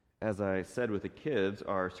As I said with the kids,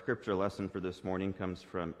 our scripture lesson for this morning comes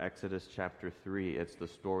from Exodus chapter 3. It's the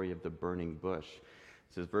story of the burning bush.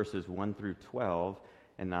 It says verses 1 through 12,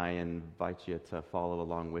 and I invite you to follow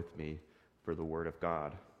along with me for the word of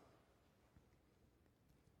God.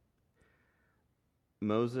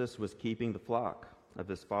 Moses was keeping the flock of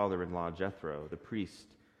his father-in-law Jethro, the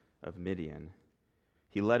priest of Midian.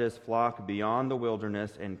 He led his flock beyond the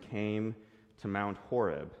wilderness and came to Mount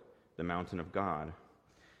Horeb, the mountain of God.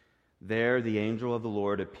 There the angel of the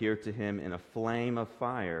Lord appeared to him in a flame of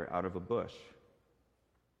fire out of a bush.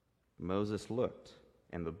 Moses looked,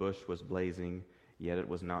 and the bush was blazing, yet it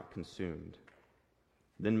was not consumed.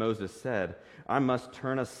 Then Moses said, "I must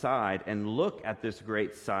turn aside and look at this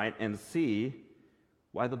great sight and see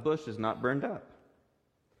why the bush is not burned up."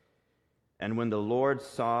 And when the Lord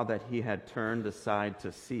saw that he had turned aside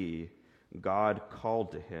to see, God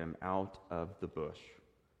called to him out of the bush,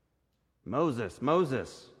 "Moses,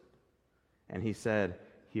 Moses!" And he said,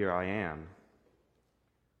 "Here I am."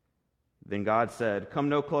 Then God said, "Come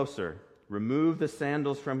no closer. Remove the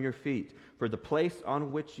sandals from your feet, for the place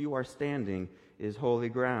on which you are standing is holy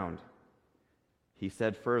ground." He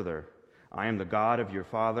said further, "I am the God of your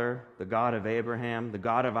father, the God of Abraham, the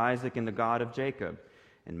God of Isaac, and the God of Jacob."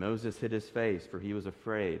 And Moses hid his face, for he was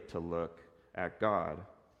afraid to look at God.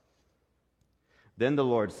 Then the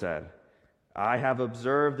Lord said, "I have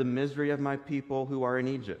observed the misery of my people who are in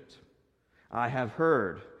Egypt. I have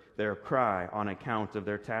heard their cry on account of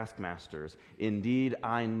their taskmasters. Indeed,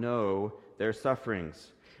 I know their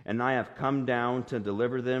sufferings, and I have come down to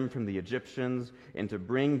deliver them from the Egyptians and to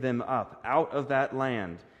bring them up out of that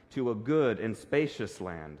land to a good and spacious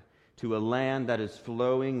land, to a land that is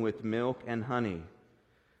flowing with milk and honey,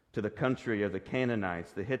 to the country of the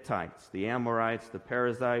Canaanites, the Hittites, the Amorites, the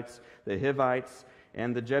Perizzites, the Hivites,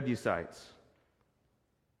 and the Jebusites.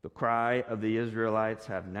 The cry of the Israelites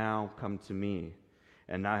have now come to me,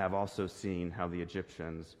 and I have also seen how the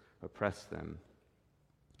Egyptians oppress them.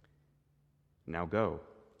 Now go.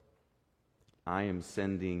 I am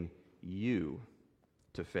sending you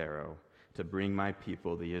to Pharaoh to bring my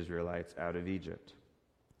people, the Israelites, out of Egypt."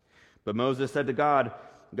 But Moses said to God,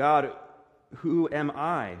 "God, who am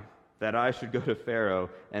I that I should go to Pharaoh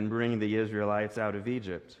and bring the Israelites out of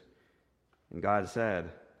Egypt?" And God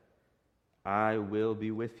said, "I will be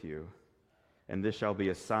with you, and this shall be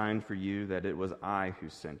a sign for you that it was I who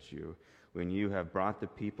sent you. When you have brought the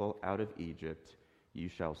people out of Egypt, you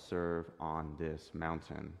shall serve on this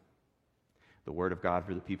mountain." The word of God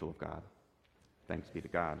for the people of God. Thanks be to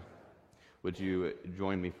God. Would you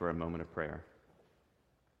join me for a moment of prayer?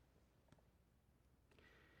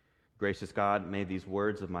 Gracious God, may these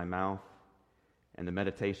words of my mouth and the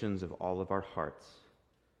meditations of all of our hearts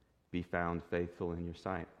be found faithful in your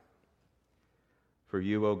sight. For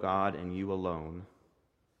you, O God, and you alone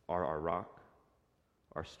are our rock,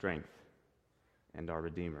 our strength, and our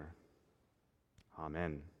Redeemer.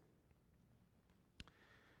 Amen.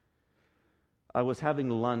 I was having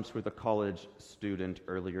lunch with a college student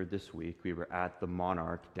earlier this week. We were at the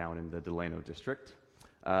Monarch down in the Delano district.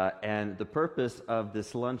 And the purpose of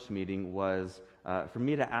this lunch meeting was for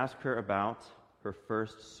me to ask her about her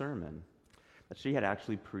first sermon that she had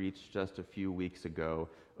actually preached just a few weeks ago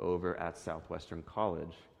over at Southwestern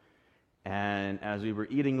College. And as we were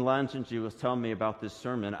eating lunch and she was telling me about this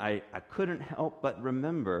sermon, I couldn't help but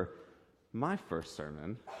remember my first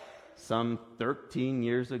sermon some 13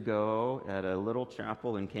 years ago at a little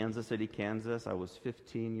chapel in Kansas City, Kansas. I was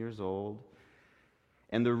 15 years old.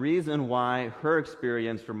 And the reason why her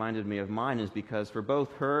experience reminded me of mine is because for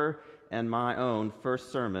both her and my own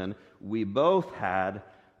first sermon, we both had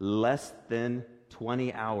less than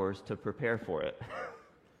 20 hours to prepare for it.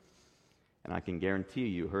 And I can guarantee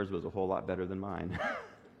you hers was a whole lot better than mine.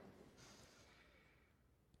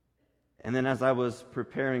 And then as I was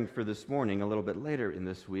preparing for this morning, a little bit later in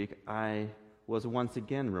this week, I was once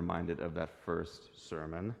again reminded of that first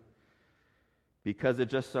sermon, because it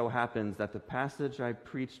just so happens that the passage I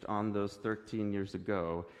preached on those 13 years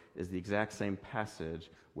ago is the exact same passage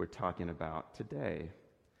we're talking about today.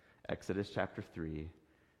 Exodus chapter 3,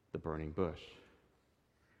 the burning bush.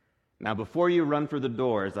 Now, before you run for the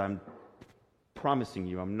doors, I'm promising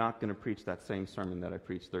you I'm not going to preach that same sermon that I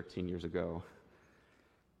preached 13 years ago.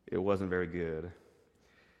 It wasn't very good.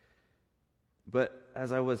 But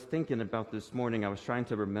as I was thinking about this morning, I was trying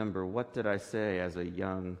to remember, what did I say as a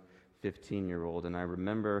young 15-year-old? And I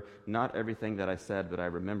remember not everything that I said, but I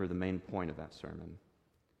remember the main point of that sermon.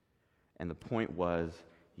 And the point was,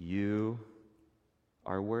 you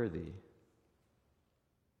are worthy.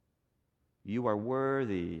 You are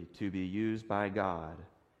worthy to be used by God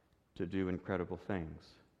to do incredible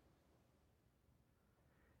things.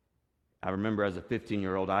 I remember as a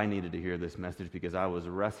 15-year-old, I needed to hear this message because I was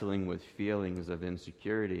wrestling with feelings of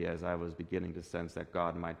insecurity as I was beginning to sense that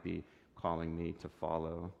God might be calling me to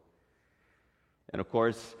follow. And of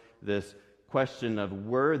course, this question of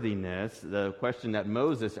worthiness, the question that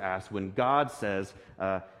Moses asked when God says,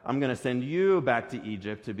 I'm going to send you back to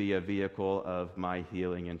Egypt to be a vehicle of my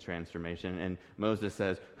healing and transformation. And Moses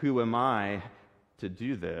says, who am I to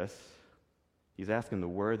do this? He's asking the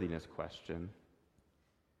worthiness question.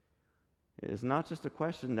 It is not just a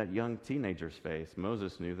question that young teenagers face.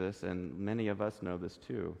 Moses knew this, and many of us know this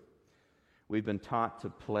too. We've been taught to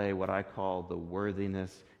play what I call the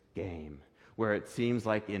worthiness game, where it seems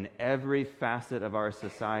like in every facet of our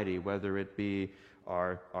society, whether it be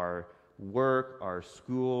our work, our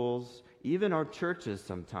schools, even our churches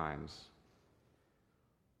sometimes,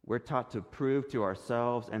 we're taught to prove to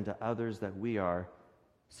ourselves and to others that we are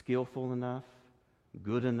skillful enough,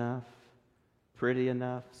 good enough, pretty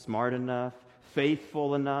enough, smart enough,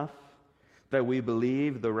 faithful enough, that we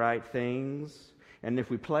believe the right things. And if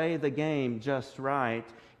we play the game just right,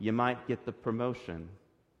 you might get the promotion.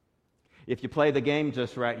 If you play the game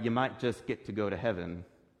just right, you might just get to go to heaven.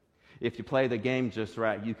 If you play the game just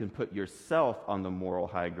right, you can put yourself on the moral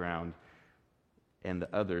high ground, and the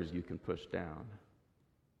others you can push down.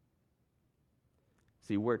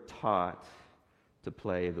 See, we're taught to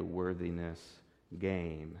play the worthiness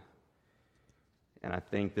game. And I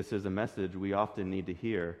think this is a message we often need to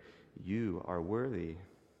hear. You are worthy.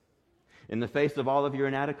 In the face of all of your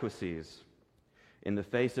inadequacies, in the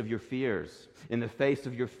face of your fears, in the face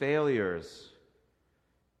of your failures,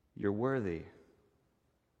 you're worthy.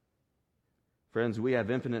 Friends, we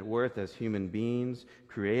have infinite worth as human beings,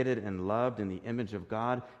 created and loved in the image of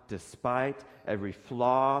God, despite every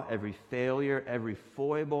flaw, every failure, every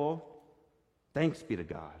foible. Thanks be to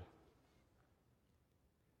God.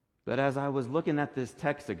 But as I was looking at this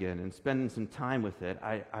text again and spending some time with it,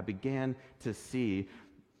 I began to see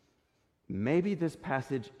maybe this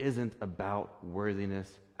passage isn't about worthiness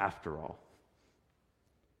after all.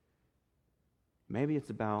 Maybe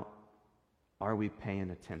it's about, are we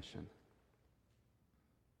paying attention?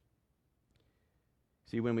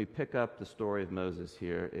 See, when we pick up the story of Moses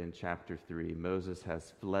here in chapter 3, Moses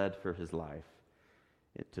has fled for his life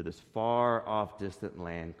to this far-off distant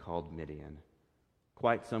land called Midian,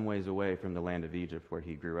 quite some ways away from the land of Egypt where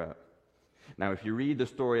he grew up. Now, if you read the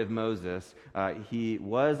story of Moses, he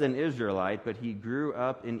was an Israelite, but he grew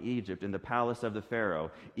up in Egypt, in the palace of the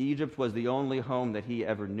Pharaoh. Egypt was the only home that he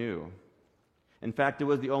ever knew. In fact, it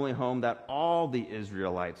was the only home that all the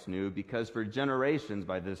Israelites knew, because for generations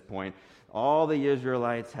by this point, all the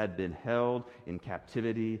Israelites had been held in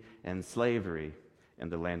captivity and slavery in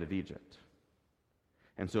the land of Egypt.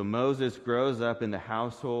 And so Moses grows up in the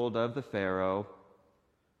household of the Pharaoh,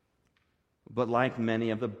 but like many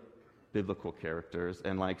of the biblical characters,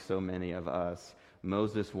 and like so many of us,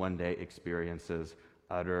 Moses one day experiences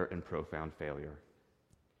utter and profound failure.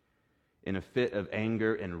 In a fit of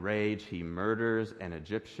anger and rage, he murders an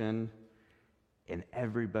Egyptian, and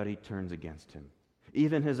everybody turns against him.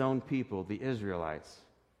 Even his own people, the Israelites,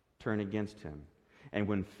 turn against him. And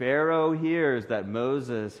when Pharaoh hears that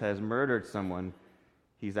Moses has murdered someone,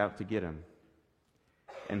 he's out to get him.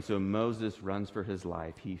 And so Moses runs for his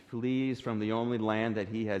life. He flees from the only land that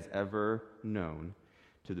he has ever known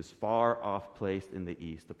to this far-off place in the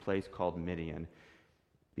east, a place called Midian,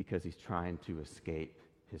 because he's trying to escape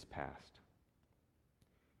his past.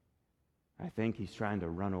 I think he's trying to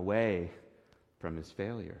run away from his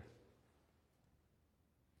failure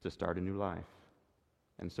to start a new life.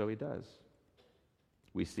 And so he does.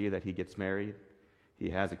 We see that he gets married, he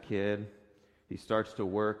has a kid, he starts to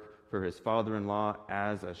work for his father-in-law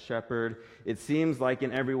as a shepherd. It seems like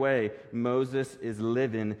in every way, Moses is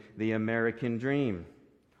living the American dream.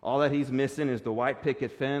 All that he's missing is the white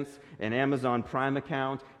picket fence, an Amazon Prime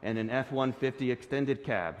account, and an F-150 extended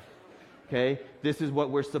cab. Okay? This is what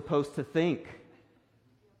we're supposed to think.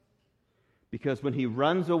 Because when he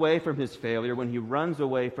runs away from his failure, when he runs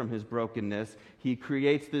away from his brokenness, he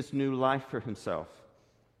creates this new life for himself.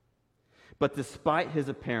 But despite his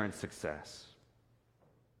apparent success,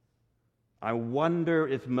 I wonder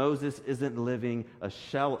if Moses isn't living a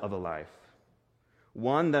shell of a life,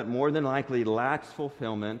 one that more than likely lacks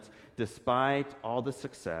fulfillment despite all the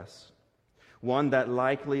success, one that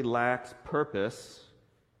likely lacks purpose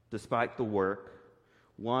despite the work,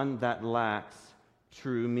 one that lacks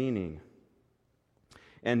true meaning.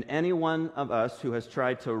 And any one of us who has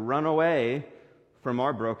tried to run away from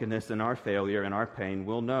our brokenness and our failure and our pain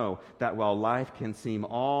will know that while life can seem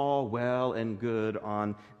all well and good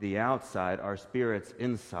on the outside, our spirits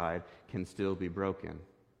inside can still be broken,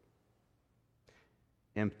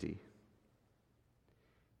 empty,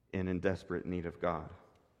 and in desperate need of God.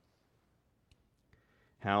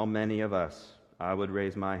 How many of us, I would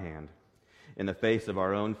raise my hand, in the face of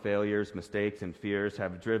our own failures, mistakes, and fears,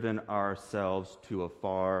 have driven ourselves to a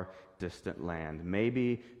far distant land,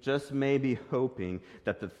 maybe, just maybe, hoping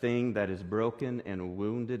that the thing that is broken and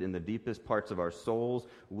wounded in the deepest parts of our souls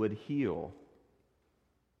would heal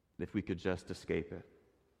if we could just escape it.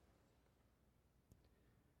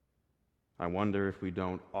 I wonder if we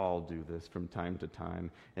don't all do this from time to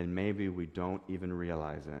time, and maybe we don't even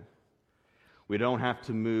realize it. We don't have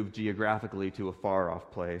to move geographically to a far-off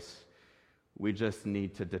place. We just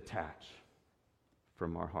need to detach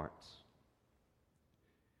from our hearts.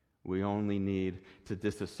 We only need to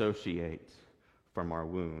disassociate from our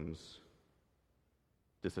wounds,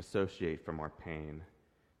 disassociate from our pain,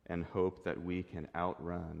 and hope that we can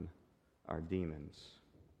outrun our demons.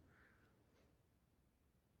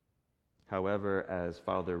 However, as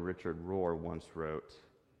Father Richard Rohr once wrote,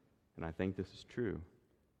 and I think this is true,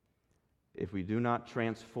 if we do not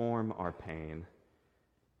transform our pain,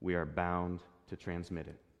 we are bound to transmit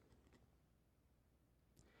it.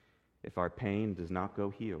 If our pain does not go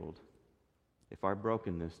healed, if our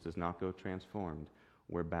brokenness does not go transformed,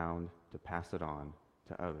 we're bound to pass it on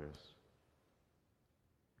to others.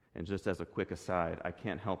 And just as a quick aside, I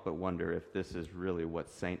can't help but wonder if this is really what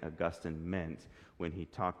St. Augustine meant when he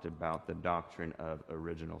talked about the doctrine of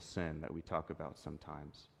original sin that we talk about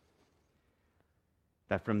sometimes.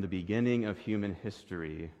 That from the beginning of human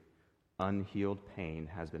history, unhealed pain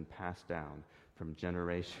has been passed down from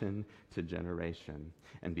generation to generation.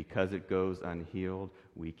 And because it goes unhealed,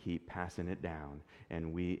 we keep passing it down,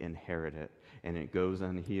 and we inherit it. And it goes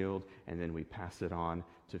unhealed, and then we pass it on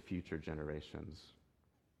to future generations.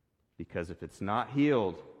 Because if it's not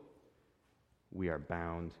healed, we are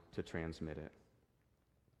bound to transmit it.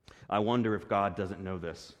 I wonder if God doesn't know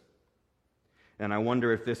this. And I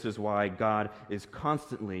wonder if this is why God is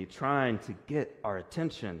constantly trying to get our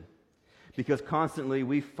attention. Because constantly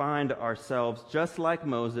we find ourselves, just like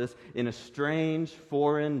Moses, in a strange,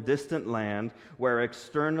 foreign, distant land where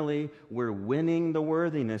externally we're winning the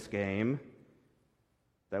worthiness game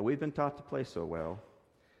that we've been taught to play so well.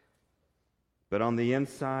 But on the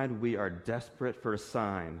inside, we are desperate for a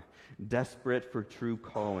sign, desperate for true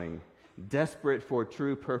calling, desperate for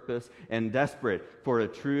true purpose, and desperate for a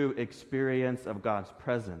true experience of God's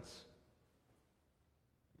presence.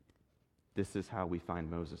 This is how we find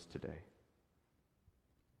Moses today.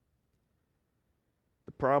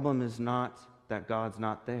 The problem is not that God's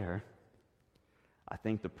not there. I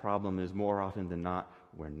think the problem is more often than not,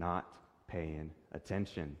 we're not paying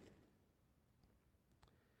attention.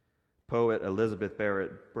 Poet Elizabeth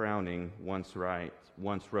Barrett Browning once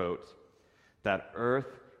wrote that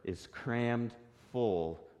earth is crammed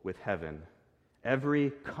full with heaven,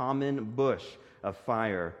 every common bush of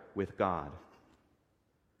fire with God.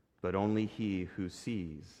 But only he who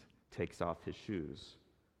sees takes off his shoes.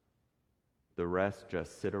 The rest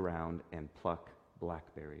just sit around and pluck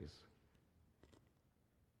blackberries.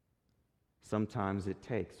 Sometimes it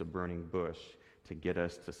takes a burning bush to get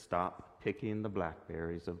us to stop picking the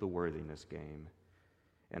blackberries of the worthiness game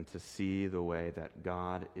and to see the way that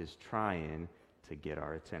God is trying to get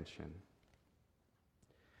our attention.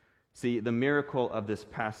 See, the miracle of this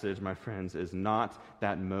passage, my friends, is not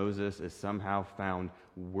that Moses is somehow found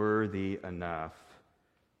worthy enough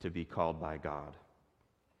to be called by God.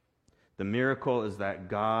 The miracle is that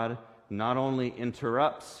God not only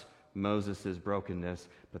interrupts Moses' brokenness,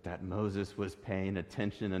 but that Moses was paying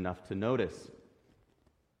attention enough to notice.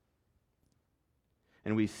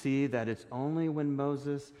 And we see that it's only when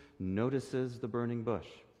Moses notices the burning bush,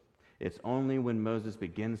 it's only when Moses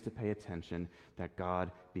begins to pay attention that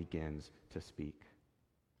God begins to speak.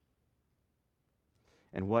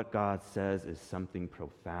 And what God says is something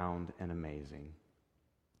profound and amazing.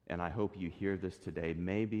 And I hope you hear this today,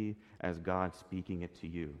 maybe as God speaking it to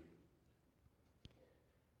you.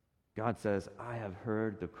 God says, I have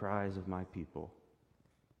heard the cries of my people.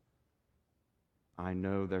 I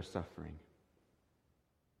know their suffering.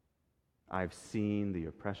 I've seen the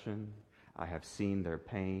oppression. I have seen their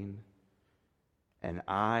pain. And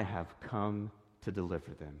I have come to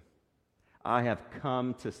deliver them. I have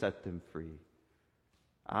come to set them free.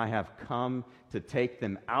 I have come to take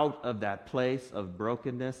them out of that place of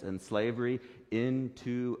brokenness and slavery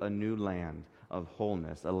into a new land of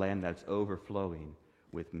wholeness, a land that's overflowing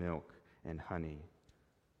with milk and honey.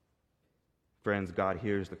 Friends, God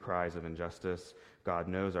hears the cries of injustice. God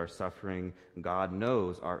knows our suffering. God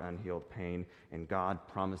knows our unhealed pain. And God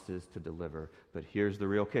promises to deliver. But here's the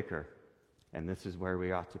real kicker, and this is where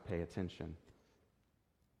we ought to pay attention,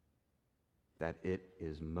 that it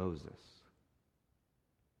is Moses,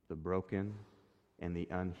 the broken, and the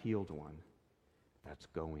unhealed one that's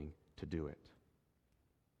going to do it.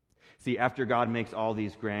 See, after God makes all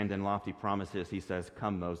these grand and lofty promises, he says,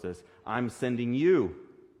 "Come, Moses, I'm sending you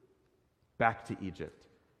back to Egypt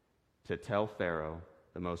to tell Pharaoh,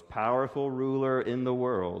 the most powerful ruler in the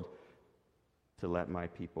world, to let my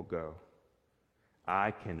people go."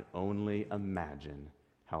 I can only imagine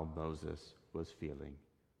how Moses was feeling.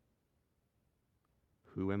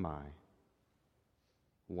 Who am I?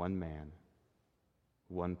 One man,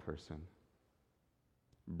 one person,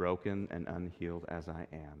 broken and unhealed as I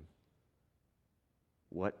am.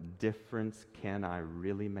 What difference can I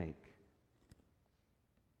really make?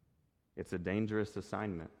 It's a dangerous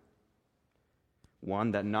assignment.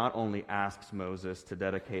 One that not only asks Moses to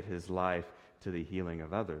dedicate his life to the healing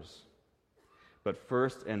of others, but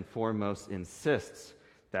first and foremost insists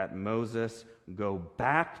that Moses go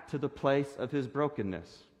back to the place of his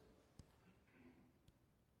brokenness.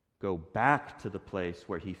 Go back to the place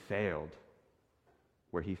where he failed,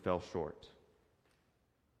 where he fell short.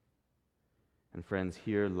 And friends,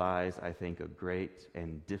 here lies, I think, a great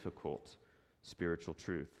and difficult spiritual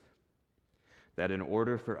truth. That in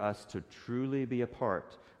order for us to truly be a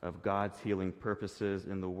part of God's healing purposes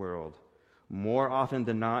in the world, more often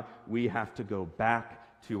than not, we have to go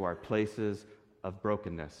back to our places of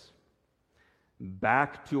brokenness,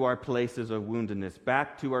 back to our places of woundedness,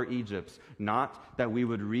 back to our Egypts. Not that we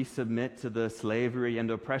would resubmit to the slavery and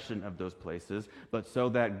oppression of those places, but so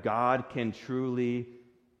that God can truly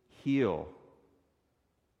heal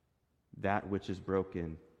that which is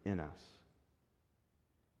broken in us.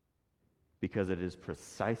 Because it is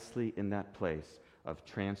precisely in that place of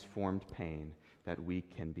transformed pain that we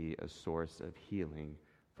can be a source of healing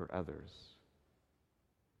for others.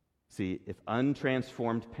 See, if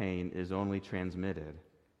untransformed pain is only transmitted,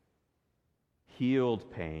 healed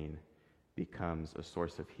pain becomes a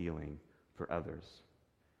source of healing for others.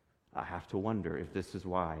 I have to wonder if this is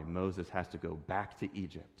why Moses has to go back to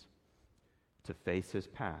Egypt to face his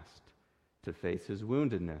past, to face his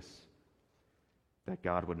woundedness, that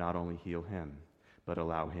God would not only heal him, but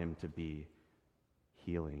allow him to be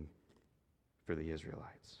healing for the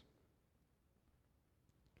Israelites.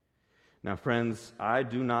 Now, friends, I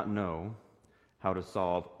do not know how to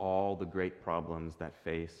solve all the great problems that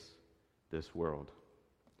face this world.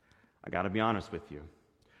 I got to be honest with you.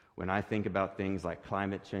 When I think about things like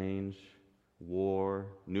climate change, war,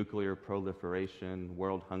 nuclear proliferation,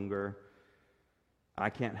 world hunger,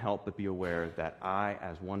 I can't help but be aware that I,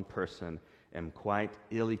 as one person, am quite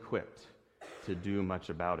ill-equipped to do much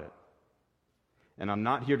about it. And I'm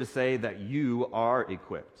not here to say that you are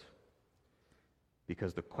equipped,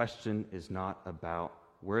 because the question is not about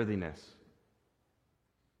worthiness.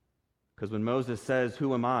 Because when Moses says,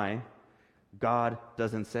 "Who am I?" God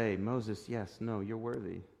doesn't say, "Moses, yes, no, you're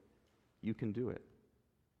worthy. You can do it."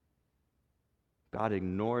 God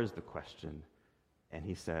ignores the question, and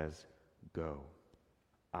he says, "Go.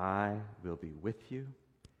 I will be with you,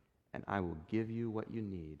 and I will give you what you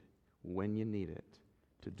need when you need it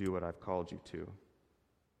to do what I've called you to."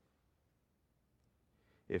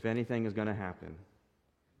 If anything is going to happen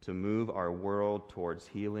to move our world towards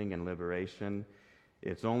healing and liberation,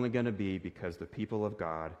 it's only going to be because the people of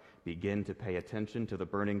God begin to pay attention to the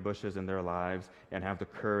burning bushes in their lives and have the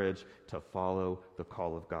courage to follow the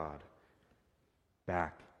call of God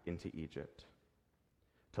back into Egypt.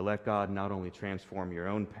 To let God not only transform your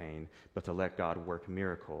own pain, but to let God work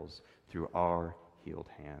miracles through our healed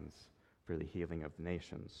hands for the healing of the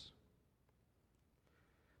nations.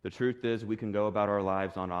 The truth is, we can go about our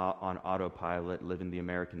lives on autopilot, living the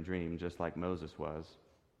American dream, just like Moses was.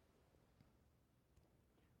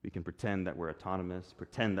 We can pretend that we're autonomous,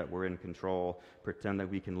 pretend that we're in control, pretend that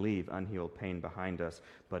we can leave unhealed pain behind us,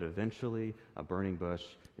 but eventually a burning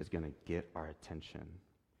bush is going to get our attention.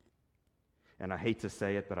 And I hate to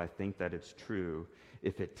say it, but I think that it's true.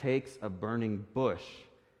 If it takes a burning bush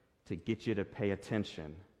to get you to pay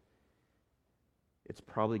attention, it's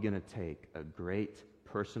probably going to take a great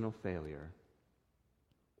personal failure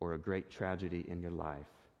or a great tragedy in your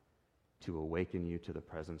life to awaken you to the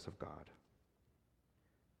presence of God.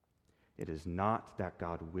 It is not that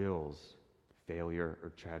God wills failure or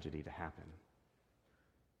tragedy to happen,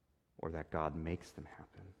 or that God makes them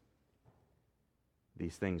happen.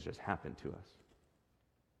 These things just happen to us.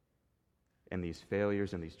 And these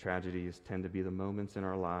failures and these tragedies tend to be the moments in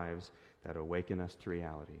our lives that awaken us to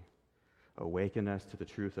reality, awaken us to the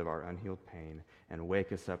truth of our unhealed pain, and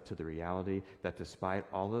wake us up to the reality that despite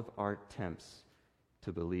all of our attempts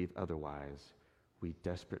to believe otherwise, we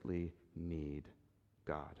desperately need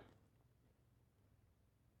God.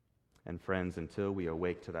 And friends, until we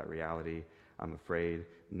awake to that reality, I'm afraid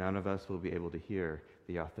none of us will be able to hear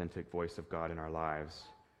the authentic voice of God in our lives.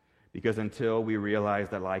 Because until we realize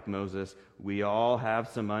that, like Moses, we all have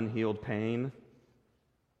some unhealed pain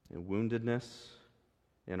and woundedness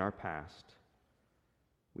in our past,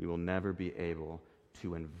 we will never be able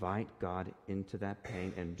to invite God into that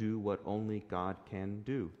pain and do what only God can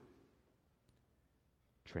do: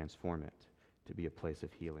 transform it to be a place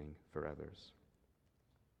of healing for others.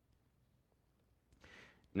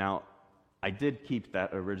 Now, I did keep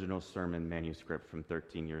that original sermon manuscript from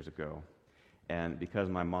 13 years ago. And because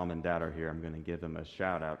my mom and dad are here, I'm going to give them a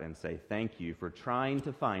shout out and say thank you for trying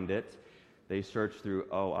to find it. They searched through,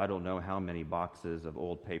 I don't know how many boxes of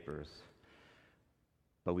old papers,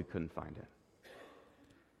 but we couldn't find it.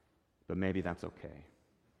 But maybe that's okay,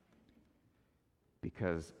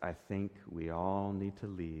 because I think we all need to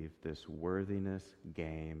leave this worthiness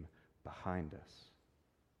game behind us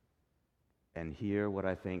and hear what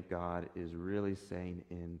I think God is really saying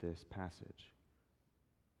in this passage.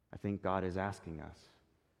 I think God is asking us,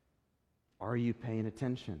 are you paying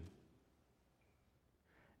attention?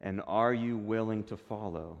 And are you willing to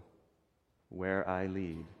follow where I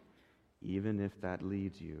lead, even if that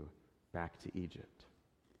leads you back to Egypt?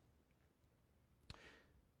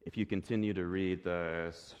 If you continue to read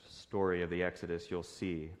the story of the Exodus, you'll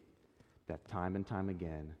see that time and time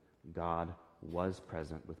again, God was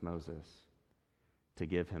present with Moses to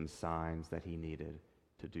give him signs that he needed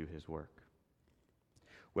to do his work.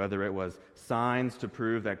 Whether it was signs to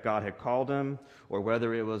prove that God had called him, or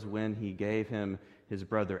whether it was when he gave him his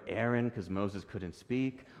brother Aaron because Moses couldn't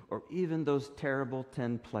speak, or even those terrible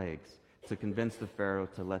 10 plagues to convince the Pharaoh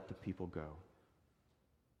to let the people go.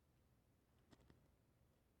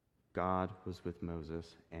 God was with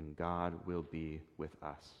Moses, and God will be with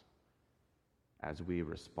us as we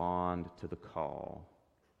respond to the call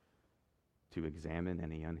to examine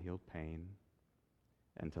any unhealed pain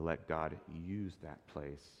and to let God use that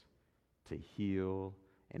place to heal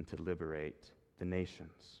and to liberate the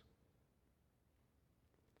nations.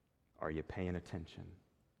 Are you paying attention?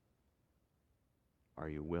 Are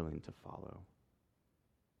you willing to follow?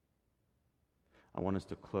 I want us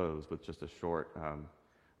to close with just a short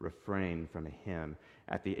refrain from a hymn.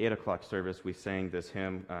 At the 8 o'clock service, we sang this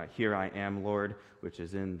hymn, Here I Am, Lord, which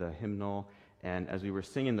is in the hymnal. And as we were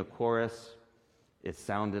singing the chorus, it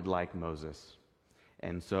sounded like Moses.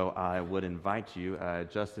 And so I would invite you,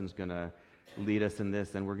 Justin's going to lead us in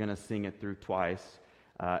this, and we're going to sing it through twice.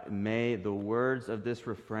 May the words of this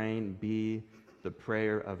refrain be the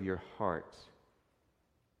prayer of your heart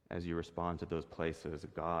as you respond to those places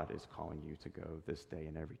God is calling you to go this day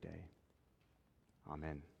and every day.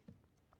 Amen.